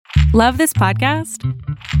Love this podcast?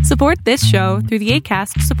 Support this show through the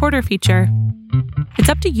Acast supporter feature. It's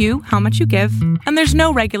up to you how much you give, and there's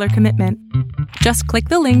no regular commitment. Just click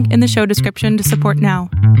the link in the show description to support now.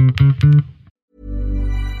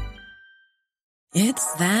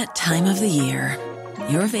 It's that time of the year.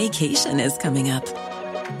 Your vacation is coming up.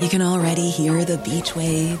 You can already hear the beach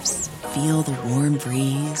waves, feel the warm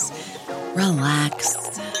breeze, relax,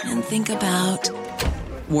 and think about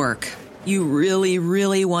work. You really,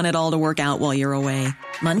 really want it all to work out while you're away.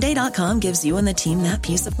 Monday.com gives you and the team that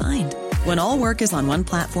peace of mind. When all work is on one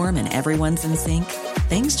platform and everyone's in sync,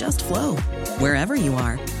 things just flow. Wherever you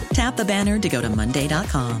are, tap the banner to go to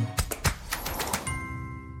Monday.com.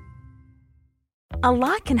 A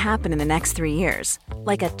lot can happen in the next 3 years.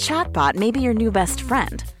 Like a chatbot may be your new best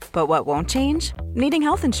friend. But what won't change? Needing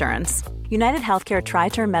health insurance. United Healthcare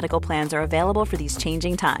Tri-Term Medical Plans are available for these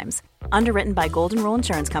changing times. Underwritten by Golden Rule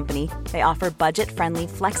Insurance Company, they offer budget-friendly,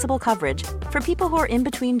 flexible coverage for people who are in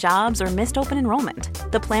between jobs or missed open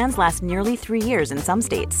enrollment. The plans last nearly 3 years in some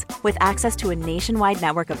states, with access to a nationwide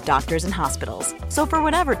network of doctors and hospitals. So for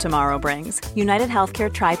whatever tomorrow brings, United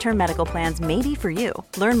Healthcare Tri-Term Medical Plans may be for you.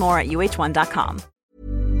 Learn more at uh1.com.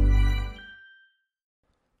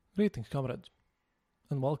 Greetings, comrades,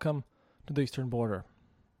 and welcome to the Eastern Border.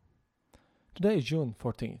 Today is June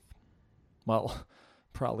 14th. Well,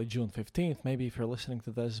 probably June 15th, maybe if you're listening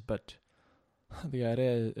to this, but the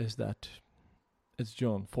idea is that it's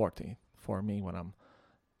June 14th for me when I'm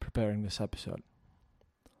preparing this episode.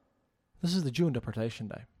 This is the June Deportation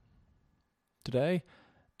Day. Today,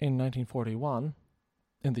 in 1941,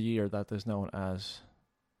 in the year that is known as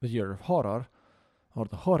the Year of Horror, or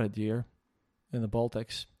the Horrid Year, in the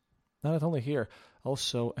Baltics, not only here,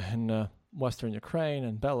 also in Western Ukraine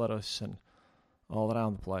and Belarus and all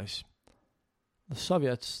around the place, the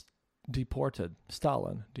Soviets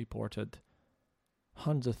Stalin deported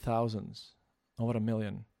hundreds of thousands, over 1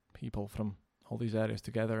 million people from all these areas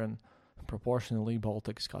together, and proportionally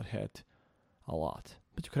Baltics got hit a lot.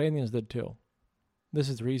 But Ukrainians did too. This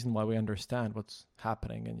is the reason why we understand what's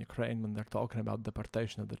happening in Ukraine when they're talking about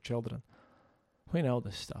deportation of the children. We know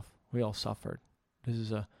this stuff. We all suffered. This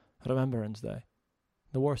is a Remembrance Day.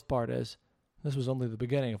 The worst part is, this was only the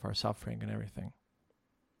beginning of our suffering and everything.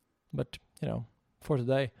 But, for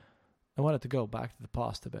today, I wanted to go back to the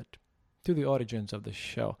past a bit, to the origins of this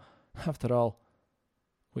show. After all,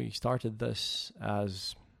 we started this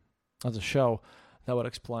as a show that would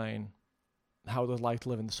explain how it was like to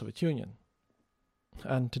live in the Soviet Union.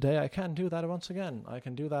 And today I can do that once again. I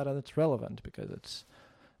can do that, and it's relevant because it's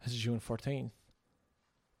June 14th.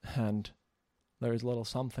 And there is a little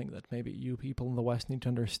something that maybe you people in the West need to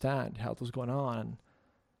understand how it was going on and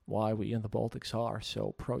why we in the Baltics are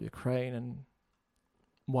so pro-Ukraine and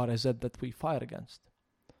what is it that we fight against.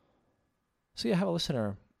 See, I have a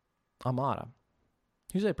listener, Amara.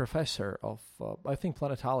 He's a professor of, I think,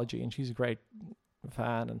 planetology, and she's a great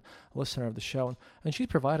fan and listener of the show, and she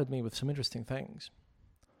provided me with some interesting things.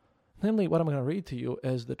 Namely, what I'm going to read to you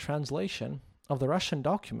is the translation of the Russian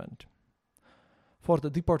document for the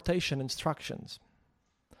deportation instructions,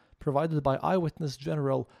 provided by Eyewitness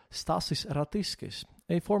General Stasis Ratiskis,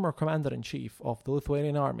 a former commander-in-chief of the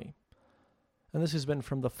Lithuanian army. And this has been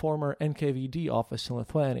from the former NKVD office in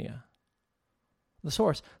Lithuania. The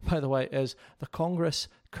source, by the way, is the Congress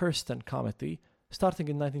Kirsten Committee, starting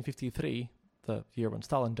in 1953, the year when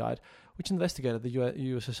Stalin died, which investigated the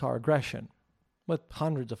USSR aggression, with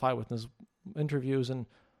hundreds of eyewitness interviews and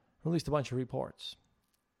released a bunch of reports.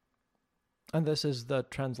 And this is the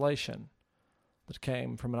translation that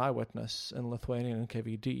came from an eyewitness in Lithuanian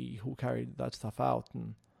NKVD who carried that stuff out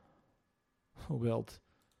and who built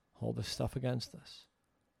all this stuff against us.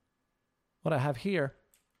 What I have here,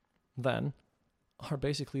 then, are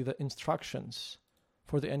basically the instructions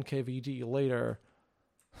for the NKVD, later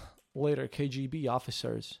KGB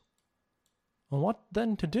officers, on what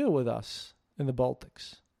then to do with us in the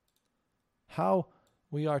Baltics. How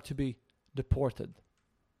we are to be deported.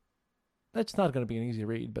 It's not going to be an easy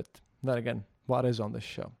read, but then again, what is on this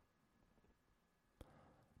show?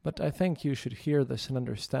 But I think you should hear this and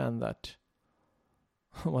understand that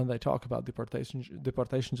when they talk about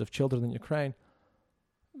deportations of children in Ukraine,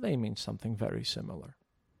 they mean something very similar.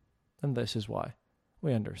 And this is why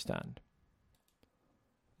we understand.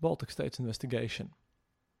 Baltic States Investigation,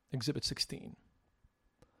 Exhibit 16.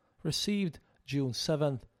 Received June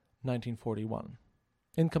 7th, 1941.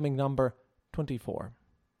 Incoming number 24.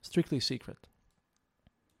 Strictly secret.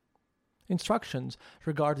 Instructions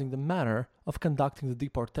regarding the manner of conducting the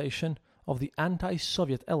deportation of the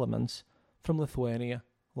anti-Soviet elements from Lithuania,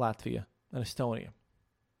 Latvia, and Estonia.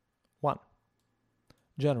 1.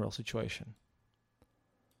 General situation.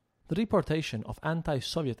 The deportation of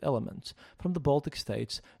anti-Soviet elements from the Baltic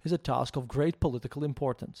states is a task of great political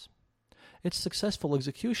importance. Its successful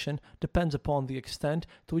execution depends upon the extent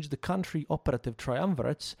to which the country operative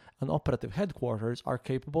triumvirates and operative headquarters are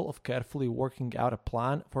capable of carefully working out a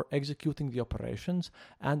plan for executing the operations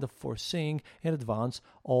and of foreseeing in advance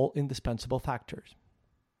all indispensable factors.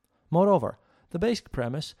 Moreover, the basic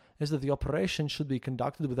premise is that the operation should be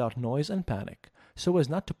conducted without noise and panic, so as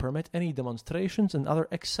not to permit any demonstrations and other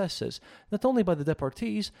excesses, not only by the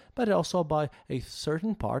deportees, but also by a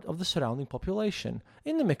certain part of the surrounding population,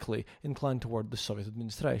 inimically inclined toward the Soviet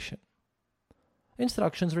administration.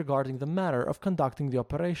 Instructions regarding the manner of conducting the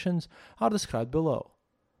operations are described below.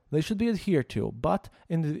 They should be adhered to, but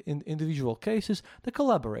in individual cases, the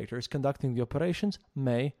collaborators conducting the operations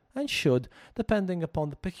may and should, depending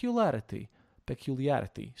upon the peculiarity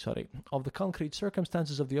of the concrete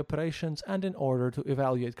circumstances of the operations and in order to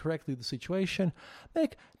evaluate correctly the situation,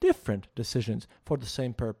 make different decisions for the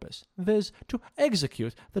same purpose, viz. To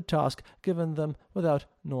execute the task given them without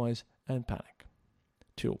noise and panic.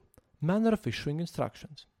 2. Manner of issuing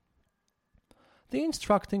instructions. The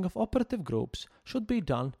instructing of operative groups should be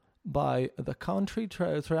done by the country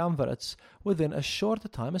triumvirates within as short a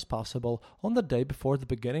time as possible on the day before the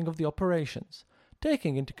beginning of the operations,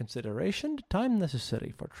 taking into consideration the time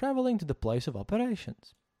necessary for traveling to the place of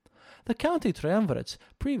operations. The county triumvirates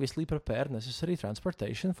previously prepared necessary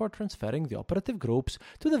transportation for transferring the operative groups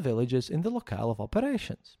to the villages in the locale of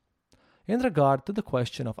operations. In regard to the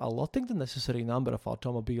question of allotting the necessary number of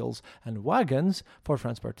automobiles and wagons for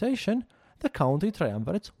transportation, the county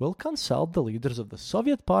triumvirates will consult the leaders of the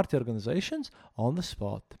Soviet Party organizations on the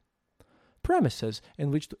spot. Premises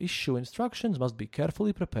in which to issue instructions must be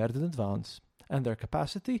carefully prepared in advance, and their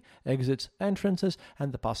capacity, exits, entrances,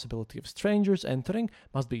 and the possibility of strangers entering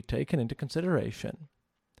must be taken into consideration.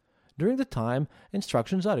 During the time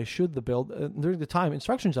instructions are issued, the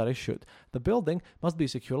building must be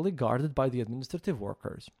securely guarded by the administrative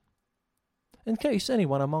workers. In case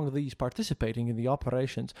anyone among these participating in the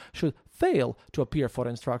operations should fail to appear for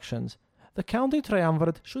instructions, the county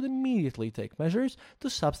triumvirate should immediately take measures to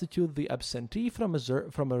substitute the absentee from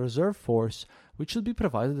a reserve force, which should be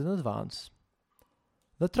provided in advance.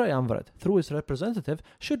 The triumvirate, through its representative,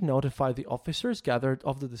 should notify the officers gathered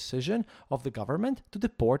of the decision of the government to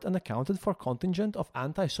deport an accounted for contingent of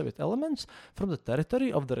anti-Soviet elements from the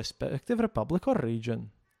territory of the respective republic or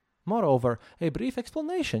region. Moreover, a brief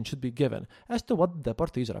explanation should be given as to what the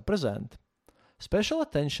deportees represent. Special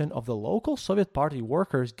attention of the local Soviet Party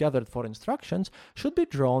workers gathered for instructions should be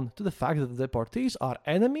drawn to the fact that the deportees are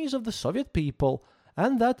enemies of the Soviet people,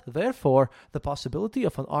 and that, therefore, the possibility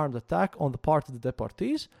of an armed attack on the part of the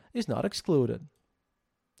deportees is not excluded.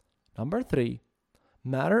 Number 3.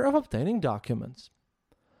 Manner of obtaining documents.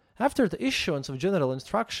 After the issuance of general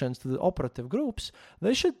instructions to the operative groups,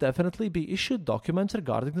 they should definitely be issued documents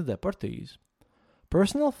regarding the deportees.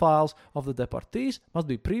 Personal files of the deportees must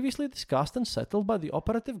be previously discussed and settled by the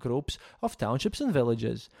operative groups of townships and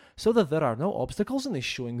villages, so that there are no obstacles in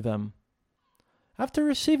issuing them. After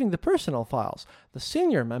receiving the personal files, the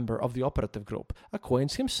senior member of the operative group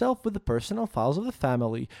acquaints himself with the personal files of the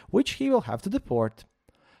family, which he will have to deport.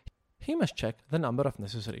 He must check the number of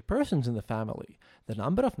necessary persons in the family, the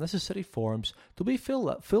number of necessary forms to be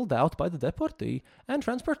filled out by the deportee, and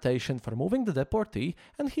transportation for moving the deportee,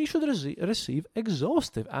 and he should receive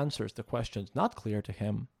exhaustive answers to questions not clear to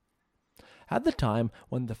him. At the time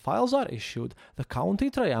when the files are issued, the county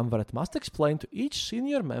triumvirate must explain to each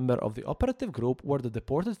senior member of the operative group where the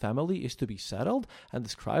deported family is to be settled and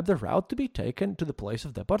describe the route to be taken to the place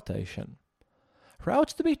of deportation.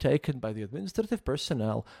 Routes to be taken by the administrative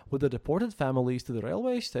personnel with the deported families to the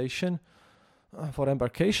railway station for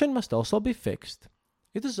embarkation must also be fixed.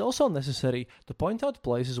 It is also necessary to point out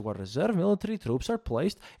places where reserve military troops are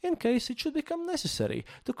placed in case it should become necessary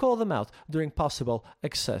to call them out during possible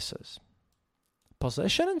excesses.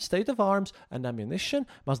 Possession and state of arms and ammunition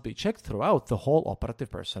must be checked throughout the whole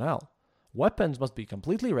operative personnel. Weapons must be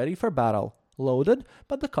completely ready for battle, loaded,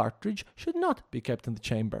 but the cartridge should not be kept in the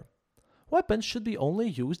chamber. Weapons should be only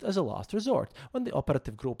used as a last resort when the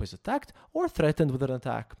operative group is attacked or threatened with an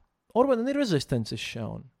attack, or when any resistance is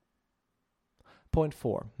shown. Point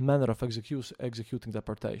 4. Manner of executing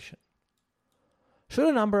deportation. Should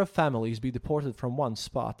a number of families be deported from one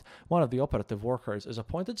spot, one of the operative workers is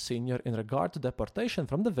appointed senior in regard to deportation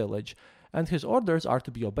from the village, and his orders are to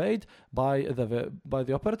be obeyed by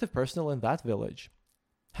the operative personnel in that village.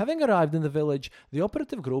 Having arrived in the village, the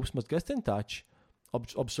operative groups must get in touch,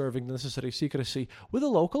 observing the necessary secrecy, with the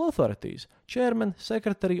local authorities, chairman,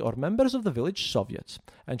 secretary, or members of the village soviets,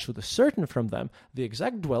 and should ascertain from them the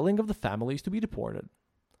exact dwelling of the families to be deported.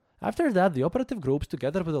 After that, the operative groups,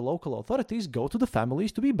 together with the local authorities, go to the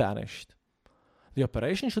families to be banished. The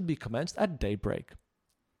operation should be commenced at daybreak.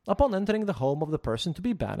 Upon entering the home of the person to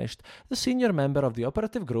be banished, the senior member of the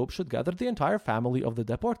operative group should gather the entire family of the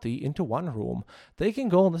deportee into one room,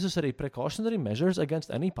 taking all necessary precautionary measures against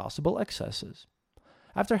any possible excesses.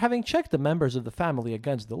 After having checked the members of the family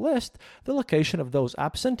against the list, the location of those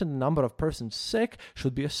absent and the number of persons sick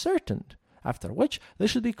should be ascertained, after which they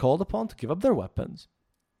should be called upon to give up their weapons.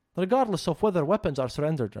 Regardless of whether weapons are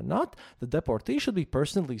surrendered or not, the deportee should be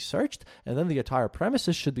personally searched, and then the entire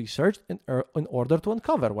premises should be searched in order to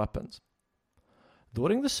uncover weapons.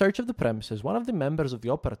 During the search of the premises, one of the members of the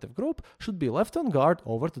operative group should be left on guard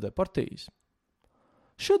over the deportees.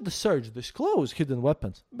 Should the search disclose hidden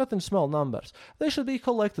weapons, but in small numbers, they should be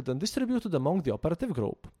collected and distributed among the operative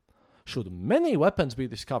group. Should many weapons be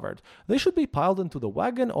discovered, they should be piled into the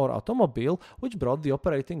wagon or automobile which brought the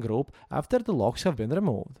operating group after the locks have been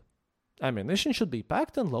removed. Ammunition should be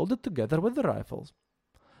packed and loaded together with the rifles.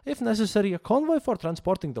 If necessary, a convoy for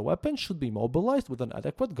transporting the weapons should be mobilized with an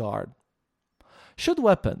adequate guard. Should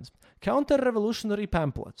weapons, counter-revolutionary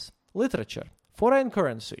pamphlets, literature, foreign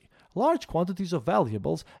currency, large quantities of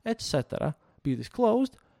valuables, etc. be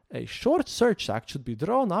disclosed, a short search act should be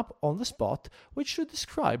drawn up on the spot which should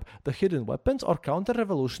describe the hidden weapons or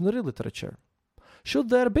counter-revolutionary literature. Should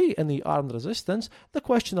there be any armed resistance, the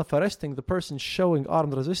question of arresting the persons showing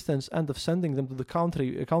armed resistance and of sending them to the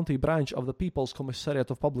county branch of the People's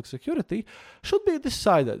Commissariat of Public Security should be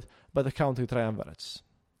decided by the county triumvirates.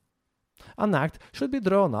 An act should be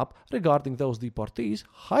drawn up regarding those deportees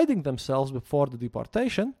hiding themselves before the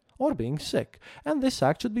deportation or being sick, and this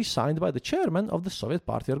act should be signed by the chairman of the Soviet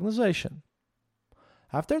Party organization.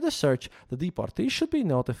 After the search, the deportees should be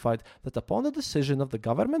notified that upon the decision of the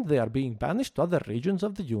government they are being banished to other regions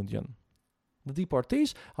of the Union. The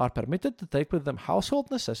deportees are permitted to take with them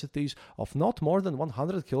household necessities of not more than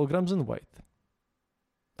 100 kilograms in weight.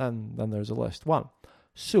 And then there's a list. 1.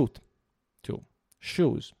 Suit. 2.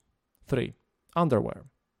 Shoes. 3. Underwear.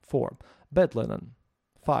 4. Bed linen.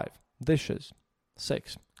 5. Dishes.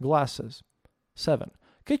 6. Glasses. 7.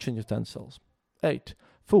 Kitchen utensils. 8.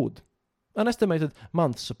 Food. An estimated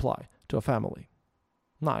month's supply to a family.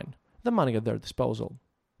 9. The money at their disposal.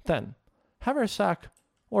 10. Haversack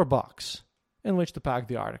or box in which to pack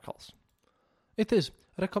the articles. It is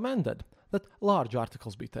recommended that large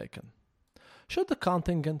articles be taken. Should the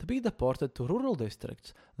contingent be deported to rural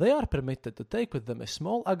districts, they are permitted to take with them a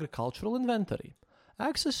small agricultural inventory,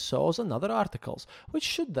 axes, saws, and other articles, which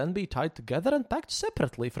should then be tied together and packed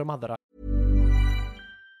separately from other.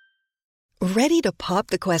 Ready to pop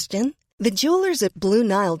the question? The jewelers at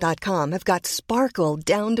BlueNile.com have got sparkle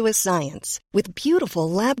down to a science with beautiful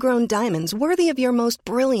lab-grown diamonds worthy of your most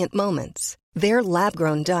brilliant moments. Their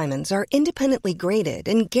lab-grown diamonds are independently graded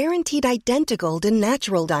and guaranteed identical to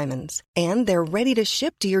natural diamonds, and they're ready to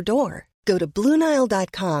ship to your door. Go to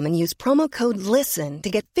BlueNile.com and use promo code LISTEN to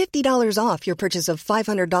get $50 off your purchase of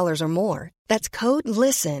 $500 or more. That's code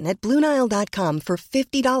LISTEN at BlueNile.com for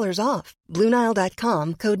 $50 off.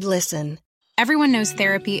 BlueNile.com, code LISTEN. Everyone knows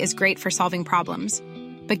therapy is great for solving problems,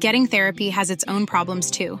 but getting therapy has its own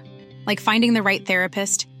problems too, like finding the right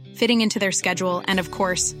therapist, fitting into their schedule, and of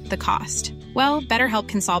course, the cost. Well, BetterHelp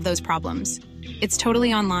can solve those problems. It's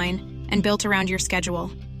totally online and built around your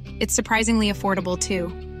schedule. It's surprisingly affordable too.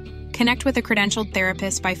 Connect with a credentialed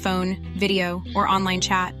therapist by phone, video, or online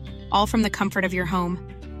chat, all from the comfort of your home.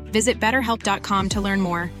 Visit BetterHelp.com to learn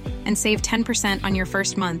more and save 10% on your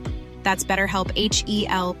first month. That's BetterHelp,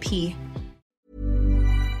 H-E-L-P.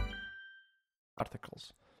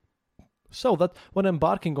 Articles. So that when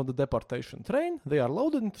embarking on the deportation train, they are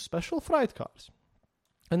loaded into special freight cars.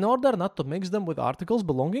 In order not to mix them with articles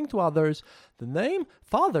belonging to others, the name,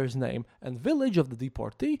 father's name, and village of the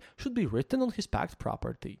deportee should be written on his packed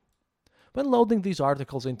property. When loading these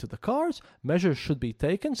articles into the cars, measures should be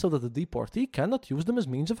taken so that the deportee cannot use them as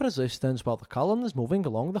means of resistance while the column is moving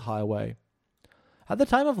along the highway. At the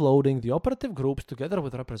time of loading, the operative groups, together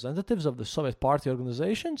with representatives of the Soviet Party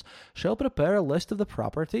organizations, shall prepare a list of the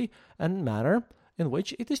property and manner in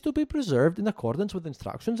which it is to be preserved in accordance with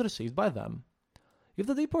instructions received by them. If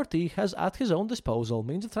the deportee has at his own disposal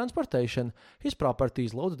means of transportation, his property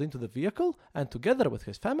is loaded into the vehicle and, together with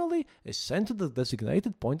his family, is sent to the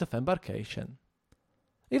designated point of embarkation.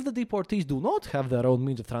 If the deportees do not have their own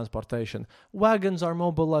means of transportation, wagons are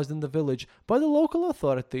mobilized in the village by the local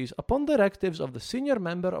authorities upon directives of the senior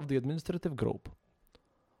member of the administrative group.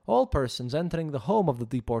 All persons entering the home of the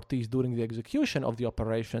deportees during the execution of the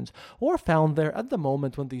operations or found there at the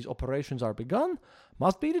moment when these operations are begun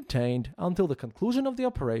must be detained until the conclusion of the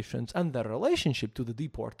operations, and their relationship to the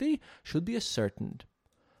deportee should be ascertained.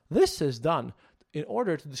 This is done in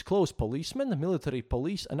order to disclose policemen, military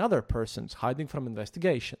police, and other persons hiding from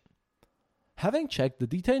investigation. Having checked the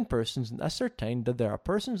detained persons and ascertained that there are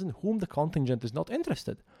persons in whom the contingent is not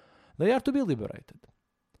interested, they are to be liberated.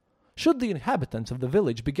 Should the inhabitants of the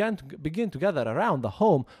village begin to gather around the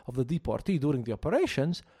home of the deportee during the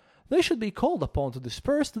operations, they should be called upon to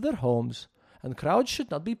disperse to their homes, and crowds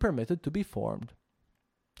should not be permitted to be formed.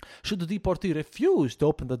 Should the deportee refuse to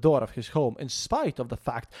open the door of his home in spite of the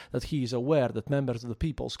fact that he is aware that members of the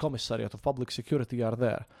People's Commissariat of Public Security are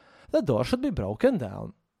there, the door should be broken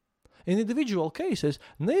down. In individual cases,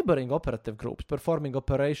 neighboring operative groups performing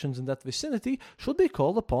operations in that vicinity should be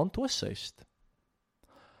called upon to assist.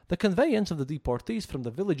 The conveyance of the deportees from the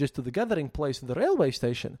villages to the gathering place of the railway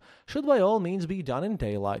station should by all means be done in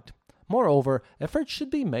daylight. Moreover, efforts should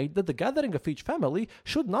be made that the gathering of each family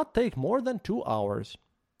should not take more than 2 hours.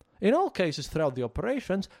 In all cases throughout the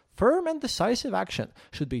operations, firm and decisive action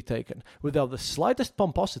should be taken without the slightest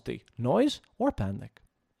pomposity, noise, or panic.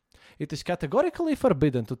 It is categorically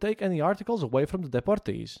forbidden to take any articles away from the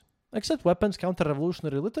deportees, except weapons,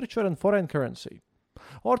 counter-revolutionary literature, and foreign currency,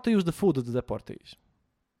 or to use the food of the deportees.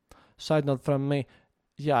 Side note from me,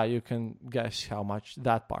 yeah, you can guess how much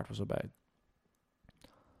that part was obeyed.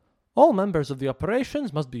 All members of the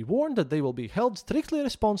operations must be warned that they will be held strictly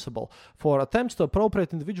responsible for attempts to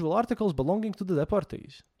appropriate individual articles belonging to the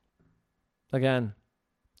deportees. Again,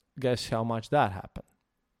 guess how much that happened.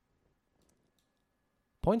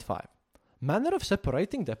 Point 5. Manner of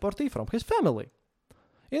separating deportee from his family.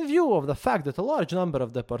 In view of the fact that a large number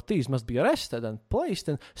of deportees must be arrested and placed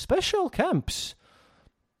in special camps,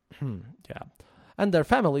 and their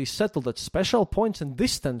families settled at special points in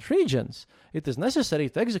distant regions, it is necessary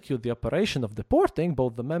to execute the operation of deporting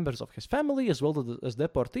both the members of his family as well as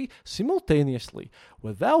deportee simultaneously,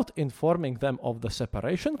 without informing them of the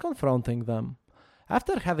separation confronting them.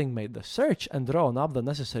 After having made the search and drawn up the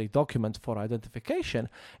necessary documents for identification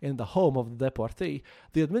in the home of the deportee,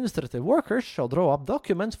 the administrative workers shall draw up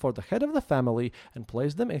documents for the head of the family and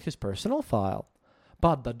place them in his personal file.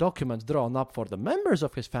 But the documents drawn up for the members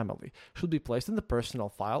of his family should be placed in the personal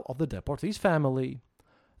file of the deportee's family.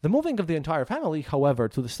 The moving of the entire family, however,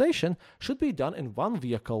 to the station should be done in one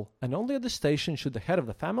vehicle, and only at the station should the head of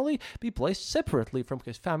the family be placed separately from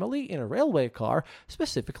his family in a railway car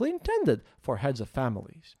specifically intended for heads of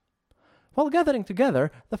families. While gathering together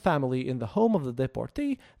the family in the home of the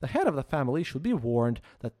deportee, the head of the family should be warned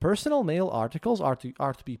that personal mail articles are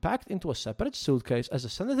to be packed into a separate suitcase, as a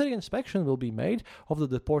sanitary inspection will be made of the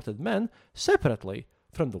deported men separately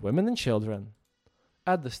from the women and children.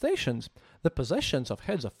 At the stations, the possessions of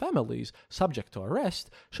heads of families subject to arrest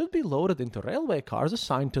should be loaded into railway cars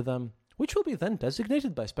assigned to them, which will be then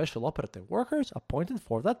designated by special operative workers appointed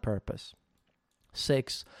for that purpose.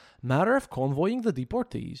 6. Matter of convoying the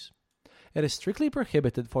deportees. It is strictly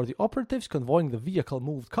prohibited for the operatives convoying the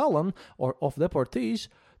vehicle-moved column or of deportees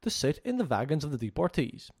to sit in the wagons of the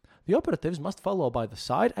deportees. The operatives must follow by the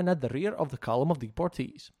side and at the rear of the column of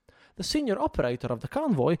deportees. The senior operator of the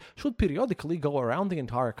convoy should periodically go around the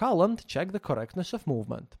entire column to check the correctness of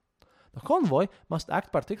movement. The convoy must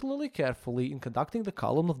act particularly carefully in conducting the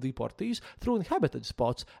column of deportees through inhabited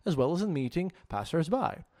spots as well as in meeting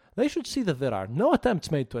passers-by. They should see that there are no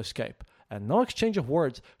attempts made to escape, and no exchange of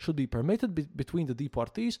words should be permitted between the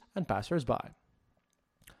deportees and passers-by.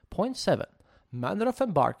 Point 7. Manner of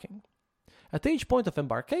embarking. At each point of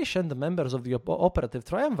embarkation, the members of the operative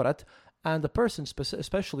triumvirate and the person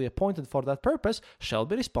specially appointed for that purpose shall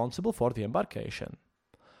be responsible for the embarkation.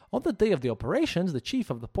 On the day of the operations, the chief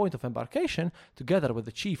of the point of embarkation, together with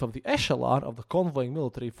the chief of the echelon of the convoying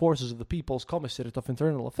military forces of the People's Commissariat of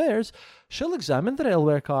Internal Affairs, shall examine the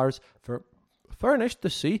railway cars furnished to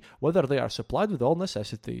see whether they are supplied with all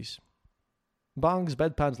necessities. Bunks,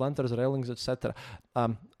 bedpans, lanterns, railings, etc.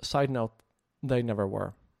 Side note, they never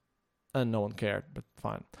were. And no one cared, but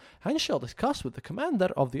fine. And shall discuss with the commander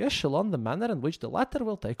of the echelon the manner in which the latter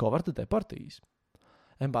will take over the deportees.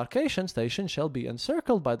 Embarkation station shall be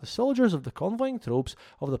encircled by the soldiers of the convoying troops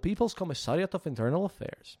of the People's Commissariat of Internal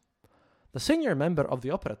Affairs. The senior member of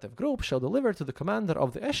the operative group shall deliver to the commander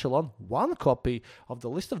of the echelon one copy of the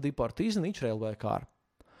list of deportees in each railway car.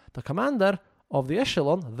 The commander of the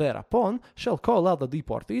echelon thereupon shall call out the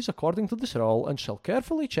deportees according to this roll and shall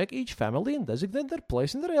carefully check each family and designate their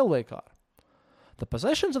place in the railway car. The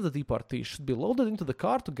possessions of the deportees should be loaded into the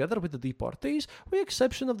car together with the deportees, with the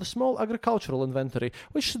exception of the small agricultural inventory,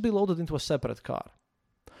 which should be loaded into a separate car.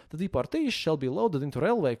 The deportees shall be loaded into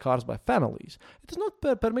railway cars by families. It is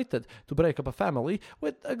not permitted to break up a family,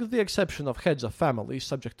 with the exception of heads of families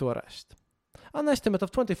subject to arrest. An estimate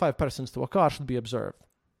of 25 persons to a car should be observed.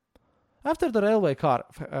 After the railway car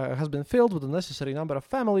has been filled with the necessary number of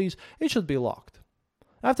families, it should be locked.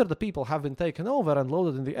 After the people have been taken over and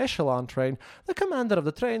loaded in the echelon train, the commander of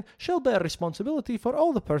the train shall bear responsibility for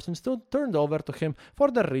all the persons turned over to him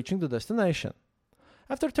for their reaching the destination.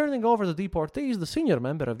 After turning over the deportees, the senior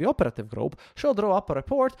member of the operative group shall draw up a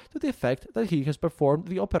report to the effect that he has performed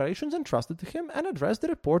the operations entrusted to him and address the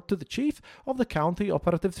report to the chief of the county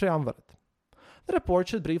operative triumvirate. The report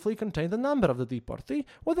should briefly contain the number of the deportee,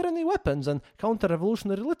 whether any weapons and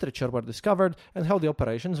counter-revolutionary literature were discovered, and how the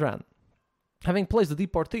operations ran. Having placed the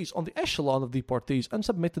deportees on the echelon of deportees and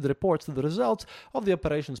submitted reports to the results of the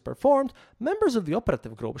operations performed, members of the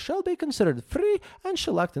operative group shall be considered free and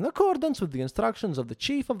shall act in accordance with the instructions of the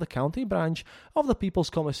chief of the county branch of the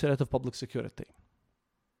People's Commissariat of Public Security.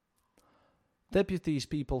 Deputies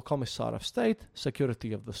People Commissar of State,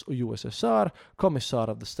 Security of the USSR, Commissar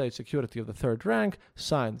of the State Security of the Third Rank,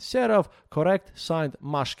 signed Serov, correct, signed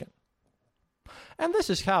Mashkin. And this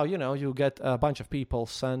is how, you get a bunch of people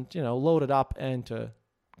sent, loaded up into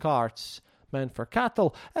carts meant for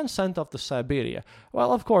cattle and sent off to Siberia.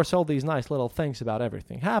 Well, of course, all these nice little things about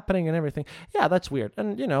everything happening and everything. Yeah, that's weird.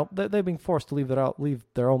 And, they've been forced to leave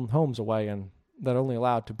their own homes away, and they're only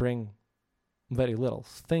allowed to bring very little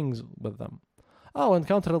things with them. Oh, and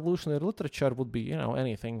counter-revolutionary literature would be,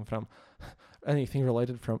 anything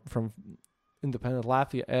related from independent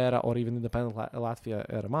Latvia era or even independent Latvia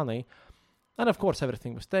era money. And of course,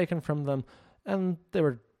 everything was taken from them, and they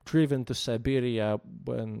were driven to Siberia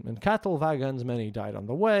in cattle wagons. Many died on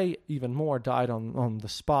the way. Even more died on the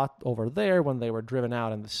spot over there when they were driven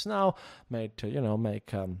out in the snow, made to,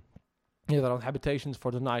 make their own habitations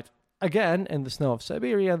for the night again in the snow of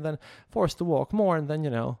Siberia, and then forced to walk more, and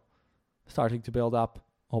then, starting to build up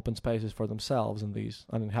open spaces for themselves in these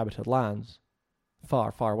uninhabited lands,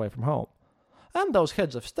 far, far away from home. And those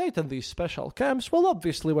heads of state in these special camps, well,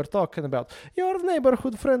 obviously we're talking about your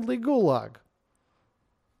neighborhood-friendly gulag.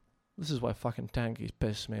 This is why fucking tankies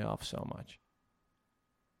piss me off so much.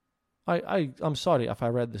 I'm sorry if I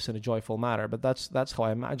read this in a joyful manner, but that's how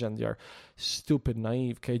I imagined your stupid,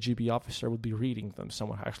 naive KGB officer would be reading them,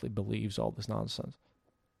 someone who actually believes all this nonsense.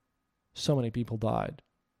 So many people died.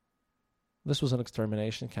 This was an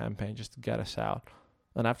extermination campaign just to get us out.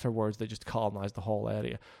 And afterwards, they just colonized the whole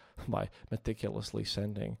area by meticulously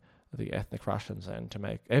sending the ethnic Russians in to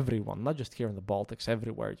make everyone, not just here in the Baltics,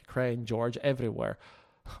 everywhere, Ukraine, Georgia, everywhere,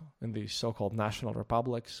 in these so-called national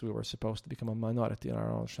republics, we were supposed to become a minority in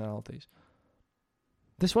our own nationalities.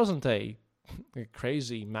 This wasn't a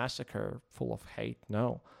crazy massacre full of hate,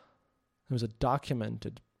 no. It was a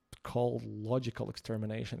documented, cold, logical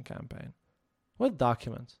extermination campaign. With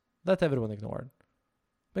documents that everyone ignored.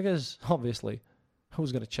 Because, obviously,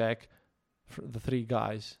 who's going to check for the three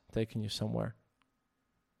guys taking you somewhere?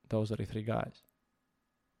 Those are the three guys.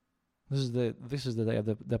 This is the day of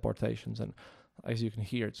the deportations, and as you can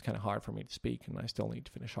hear, it's kind of hard for me to speak, and I still need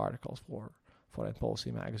to finish articles for Foreign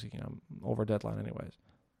Policy magazine. I'm over deadline anyways.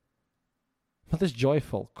 But this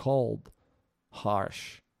joyful, cold,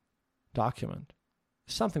 harsh document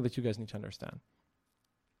is something that you guys need to understand.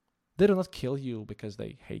 They do not kill you because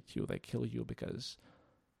they hate you. They kill you because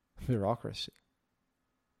bureaucracy.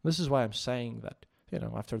 This is why I'm saying that,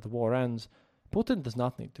 after the war ends, Putin does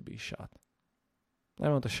not need to be shot. I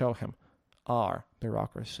want to show him our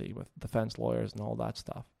bureaucracy with defense lawyers and all that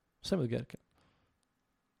stuff. Same with Girkin.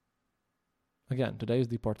 Again, today is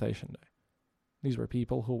deportation day. These were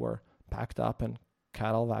people who were packed up in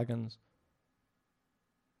cattle wagons.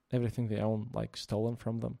 Everything they owned, stolen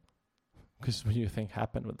from them. Because what do you think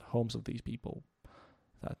happened with the homes of these people?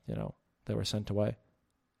 That, they were sent away.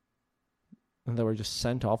 And they were just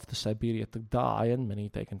sent off to Siberia to die, and many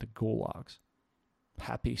taken to gulags.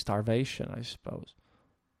 Happy starvation, I suppose.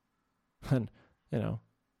 And,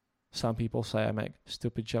 some people say I make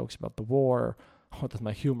stupid jokes about the war, or that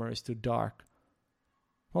my humor is too dark.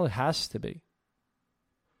 Well, it has to be.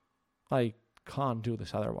 I can't do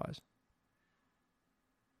this otherwise.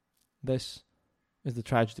 This is the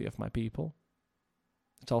tragedy of my people.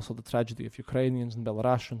 It's also the tragedy of Ukrainians and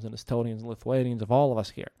Belarusians and Estonians and Lithuanians, of all of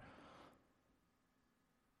us here.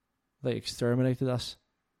 They exterminated us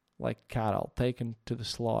like cattle, taken to the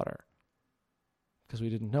slaughter, because we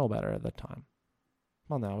didn't know better at that time.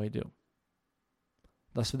 Well, now we do.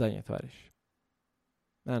 До свидания, товарищ.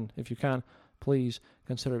 And if you can, please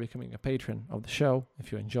consider becoming a patron of the show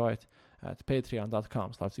if you enjoy it at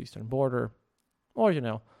patreon.com/easternborder. Or,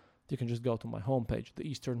 you can just go to my homepage,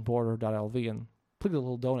 theeasternborder.lv, and click the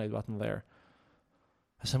little donate button there.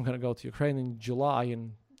 As I'm going to go to Ukraine in July,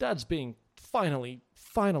 and that's being finally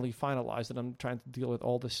finalized, and I'm trying to deal with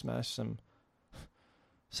all this mess. I'm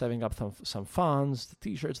saving up some funds. The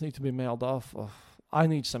t-shirts need to be mailed off. Oh, I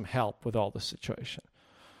need some help with all this situation.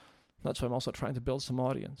 That's why I'm also trying to build some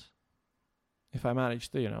audience. If I manage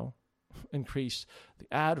to, increase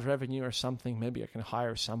the ad revenue or something, maybe I can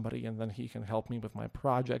hire somebody and then he can help me with my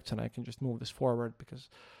projects and I can just move this forward, because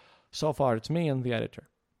so far it's me and the editor.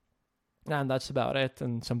 And that's about it,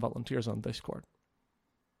 and some volunteers on Discord.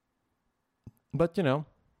 But, I'm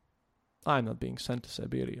not being sent to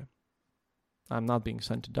Siberia. I'm not being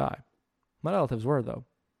sent to die. My relatives were, though.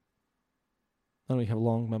 And we have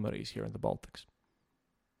long memories here in the Baltics.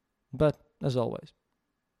 But, as always,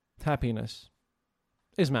 happiness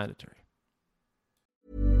is mandatory.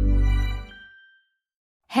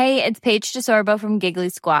 Hey, it's Paige DeSorbo from Giggly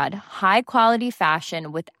Squad. High quality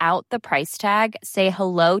fashion without the price tag. Say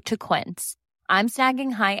hello to Quince. I'm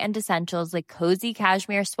snagging high-end essentials like cozy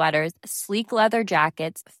cashmere sweaters, sleek leather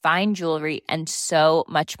jackets, fine jewelry, and so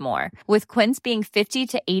much more. With Quince being 50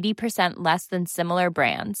 to 80% less than similar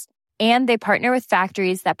brands. And they partner with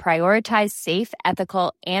factories that prioritize safe,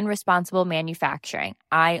 ethical, and responsible manufacturing.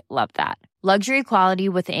 I love that. Luxury quality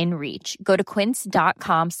within reach. Go to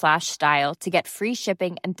quince.com/style to get free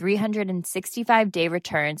shipping and 365-day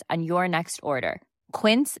returns on your next order.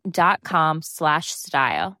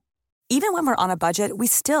 Quince.com/style. Even when we're on a budget, we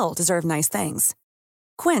still deserve nice things.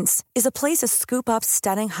 Quince is a place to scoop up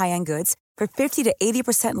stunning high-end goods for 50 to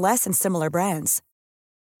 80% less than similar brands.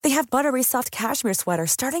 They have buttery soft cashmere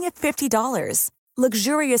sweaters starting at $50,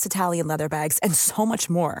 luxurious Italian leather bags, and so much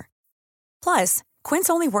more. Plus,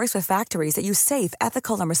 Quince only works with factories that use safe,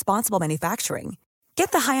 ethical, and responsible manufacturing.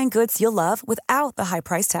 Get the high-end goods you'll love without the high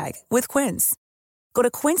price tag with Quince. Go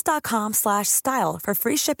to quince.com/style for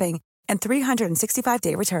free shipping and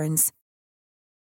 365-day returns.